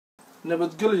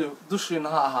nabadgelyo dushiina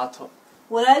ha ahaato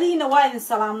walaalihiina waa idin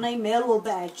salaamnay meel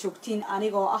walba aad joogtiin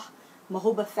anigoo ah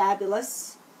Mahuba Fabulous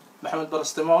maxamed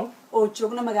barastimool oo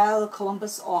joogna magaalada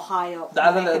Columbus Ohio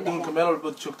dacalada adduunka meel walba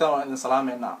joogtaan waan idin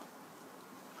salaameynaa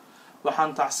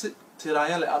waxaan tacsi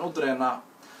tiraayale aan u direynaa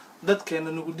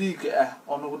dadkeena nagu dhiiga ah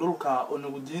oo nagu dhulka oo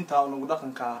nagu diinta oo nagu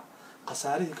dhaqanka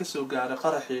qasaarihii ka soo gaaray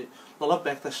qaraxii lala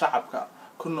beegtay shacabka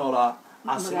ku noolaa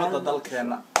caasimada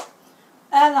dalkeena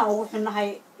aadaan ugu xunahay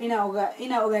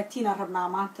inaa ogaatiin rabnaa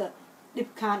maanta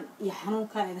dhibkan iyo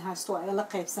xanuunkan idin haysto waa la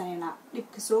qaybsanaynaa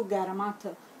dhibka soo gaara maanta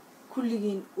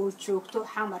kulligiin oo joogto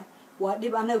xamar waa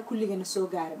dhib anaga kulligeena soo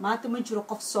gaaray maanta ma jiro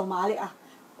qof Soomaali ah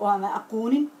oo ama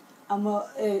aqoonin ama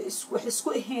wax isku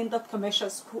ahayn dadka meesha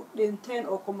isku dhinteen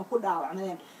oo kuma ku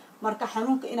dhaawacneen marka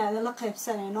xanuunka inaan la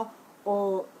qaybsanayno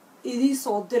oo idin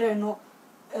soo dirayno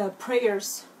prayers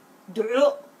duco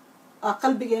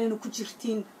qalbigeena ku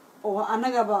jirtiin oo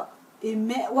anagaba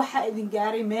waxa idin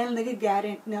gaaray meel naga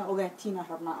gaareen inaan ogaatiin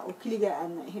rabnaa oo kaliya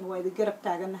aan ahayn waa idin garab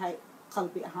taaganahay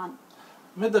qalbi ahaan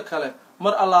midda kale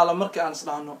mar allaala markii aan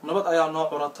isdhaahno nabad ayaa noo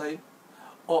curatay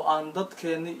oo aan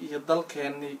dadkeeni iyo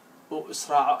dalkeeni oo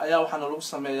israaco ayaa waxaana lagu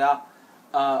sameeyaa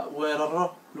weeraro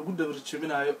lagu dhabar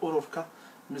jebinayo ururka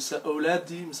mise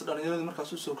awlaadii mise dhalinyaradii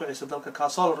markaas u soo kacaysa dalka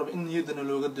kaasoo la rabo in niyadana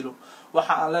looga dilo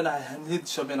waxa aan leenahay haniyad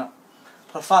shabina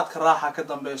rafaadka raaxa ka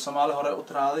dambeeya Soomaali hore u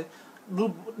tiraaday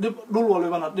dhul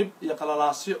walibana dhib iyo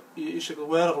qalalaasyo iyo ishaga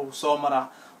weerar uu soo maraa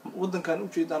wadankan u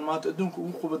jeedaan maanta adduunka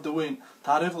ugu qubada weyn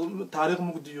taariikh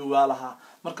mugdiyo waa lahaa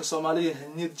marka Soomaaliya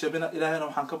haniyad jabina ilaahayna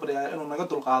waxaan ka baryayaa inuu naga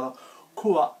dulqaado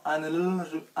kuwa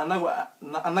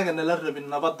anaga nala rabin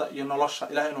nabadda iyo nolosha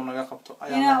ilaahay inuu naga qabto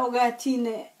inaa ogaatiin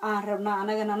aan rabnaa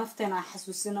anagana nafteena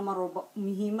xasuusina mar walba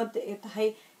muhiimadda ay tahay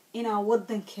inaan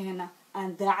wadankeena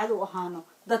aan daacad u ahaano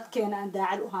dadkeena aan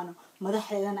daacad u ahaano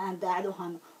madaxdeedana aan daacad u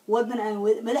ahaano wadan aan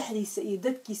madaxdiisa iyo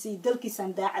dadkiisa iyo dalkiisa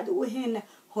aan daacad u ahayn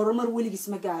horumar weligiis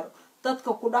ma gaaro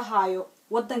dadka ku dhahayo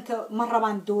wadanka ma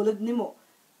rabaan dawladnimo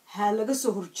ha laga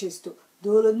soo horjeesto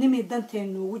dawladnimada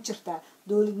danteena ugu jirtaa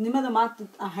dawladnimada maanta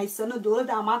aan haysano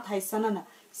dawladda aan maanta haysanana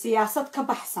siyaasad ka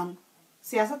baxsan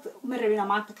siyaasad ma rabina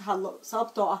maanta ka hadlo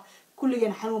sababtoo ah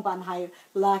kulligeen xanuun baan hayo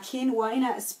laakiin waa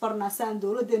inaan isbarnaasaan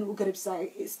dawladeena u garab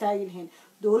istaagi lahayn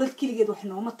dawlad kaligeed wax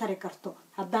nooma tari karto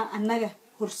haddaan annaga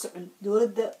horsocon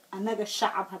dawladda annaga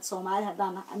shacab had Soomaali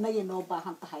haddaan annaga noo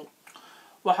baahan tahay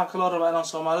waxa kale oo rabaa inaan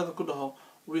Soomaalida ku dhaho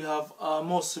we have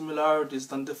more similarities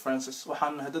than differences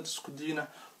waxaan nahay dad isku diina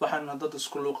waxaan nahay dad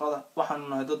isku luqada waxaan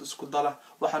nahay dad isku dala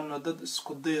waxaan nahay dad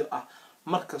isku diir ah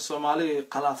marka Soomaaliya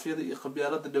qalaafyada iyo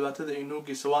qabyaalada dhibaatada ay noo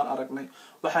geysay waan aragnay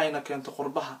waxayna keentay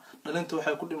qurbaha dhalinta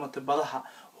waxay ku dhimatay badaha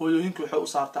hooyooyinka waxay u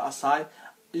saartay asaay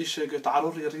ii sheegay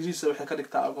tacaruur yariisa waxay ka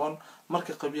dhigtaa aqoon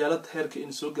marka qabyaalada heerka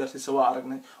in soo gaarsiisay waa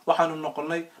aragnay waxaanu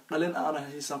noqonay dhalin aan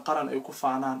haysan qaran ay ku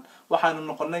faanaan waxaanu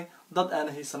noqonay dad aan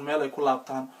haysan meel ay ku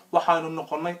laabtaan waxaanu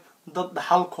noqonay dad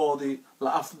dhaxalkoodii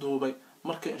la afduubay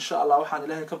marka insha Allah waxaan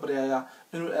Ilaahay ka baryayaa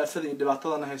inuu aafada iyo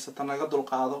dhibaatadana haysata naga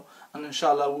dulqaado and insha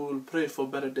Allah we will pray for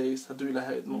better days haduu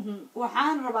Ilaahay idmo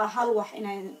waxaan rabaa hal wax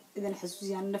inaan idin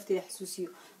xasuusiyaan nafteeda xasuusiyo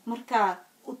marka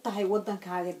u tahay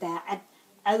wadankaaga daacad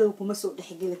cadow kuma soo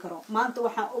dhaxgeli karo maanta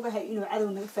waxaan ogahay inuu cadow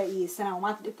naga faa'iideysanayo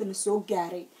maanta dhibkana soo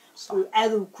gaaray oo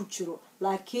cadow ku jiro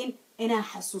laakiin inaan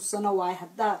xasuusano waay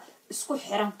hadaa isku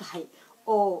xiran tahay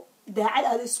oo daacad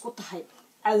aad isku tahay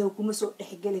cadow kuma soo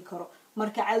dhaxgeli karo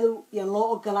marka cadow ya loo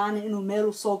ogolaanay inuu meel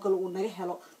soo galo uu naga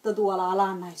helo dad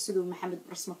walaalaanahay sidoo maxamed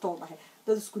barsmatoo dhahay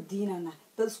dad isku diinana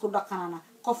dad isku dhaqanana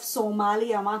qof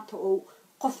Soomaaliya maanta oo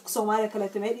qof Soomaaliya kale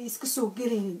tamay iska soo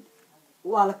gelinin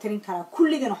waa la tirin karaa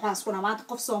kulligan waxaan isku maanta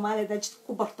qof Soomaaliya dad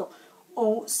ku barto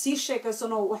oo si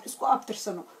sheekaysano wax isku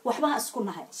abtirsano waxba isku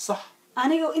nahay صح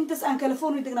aniga intaas aan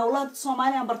California degnaa walaad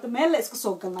Soomaaliya barta meel la iska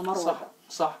soo galna mar walba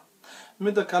صح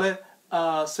midda kale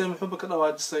سيم حبك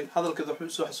دواجسي هذا الكذا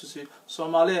حسوا حسوسي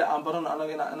Soomaaliya aan baran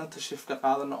anaga inaan tashif ka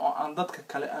qaadano oo aan dadka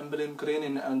kale aan blame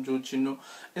greenin aan joojino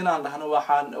inaan dhahno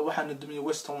waxaan dumiyay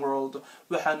western world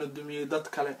waxaan dumiyay dad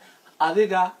kale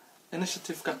adiga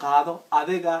initiative ka qaado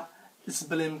adiga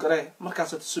isblame garee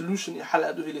markaas solution iyo xal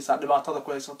aad u helaysaa dhibaatada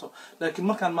ku haysato laakiin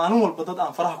markaan maalin walba dad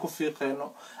aan faraha ku fiiqeeno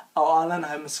oo aan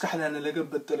leenahay maskaxdeena laga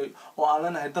bedelay oo aan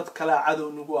leenahay dad kale cadow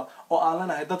nagu ah oo aan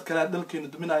leenahay dad kale dalkeena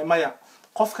duminay maya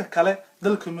qofka kale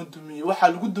dalka ma dumiyo waxa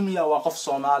lagu dumiyaa waa qof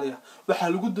Soomaaliya waxa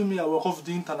lagu dumiyaa waa qof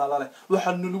diinta nala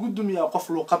waxa lagu dumiyaa qof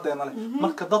luqadeena leh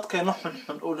marka dadkeena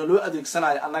xun oo loo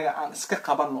adeegsanayo anaga aan iska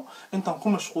qabano intaan ku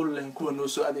mashquul lahayn kuwa noo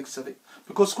soo adeegsaday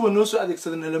because kuwa noo soo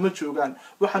adeegsadana lama joogan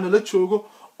waxana la joogo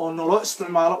oo naloo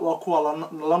isticmaalo waa kuwa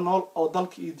la nool oo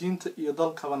dalka iyo diinta iyo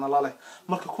dalkaba nala leh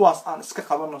marka kuwaas aan iska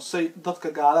qabano say dadka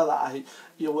gaalada ahi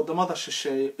iyo wadamada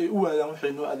shisheeye ay u waayaan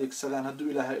waxay noo adeegsadaan hadduu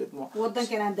ilaahay idmo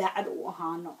waddankeena aan daacad u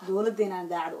ahaano dowladeena aan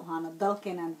daacad u ahaano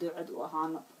dalkeena aan daacad u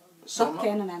ahaano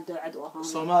dadkeena aan daacad u ahaano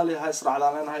Soomaaliya ha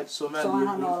israacdaaleenahay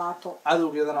Soomaaliya noolaato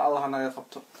cadowgeedana Allah naga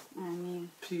qabto amiin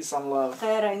peace and love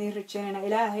khayr idin rajaynayna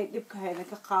ilaahay dhibka ha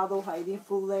idinka qaado ha idin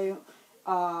fududeeyo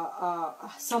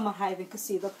samar ha idinka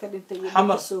sii dadka dhintay iyo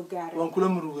dadka soo gaaray waan kula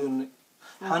murugeynay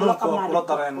xanuunka waan kula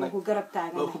dareenay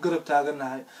waan ku garab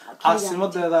taaganahay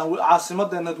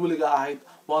caasimadeena weliga ahayd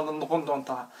waana noqon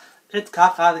doontaa cid kaa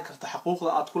qaadi karta xuquuqda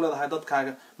aad ku leedahay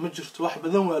dadkaaga ma jirto wax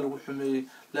badan waa lagu xumeeyay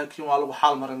laakiin waa lagu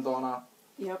xaal marin doonaa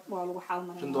waa lagu xaal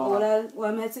marin doonaa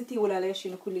waa mahadsantiin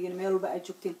walaalayaashiina kulligeen meel walba aad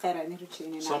joogtiin khayr idin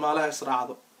rajaynayna Soomaaliya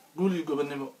israacdo guul iyo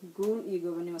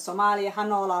gobonimo Soomaaliya ha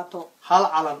noolaato hal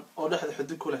calan oo dhexda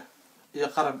xidid ku leh iyo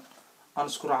qaran aan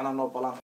isku raacnaa noo balan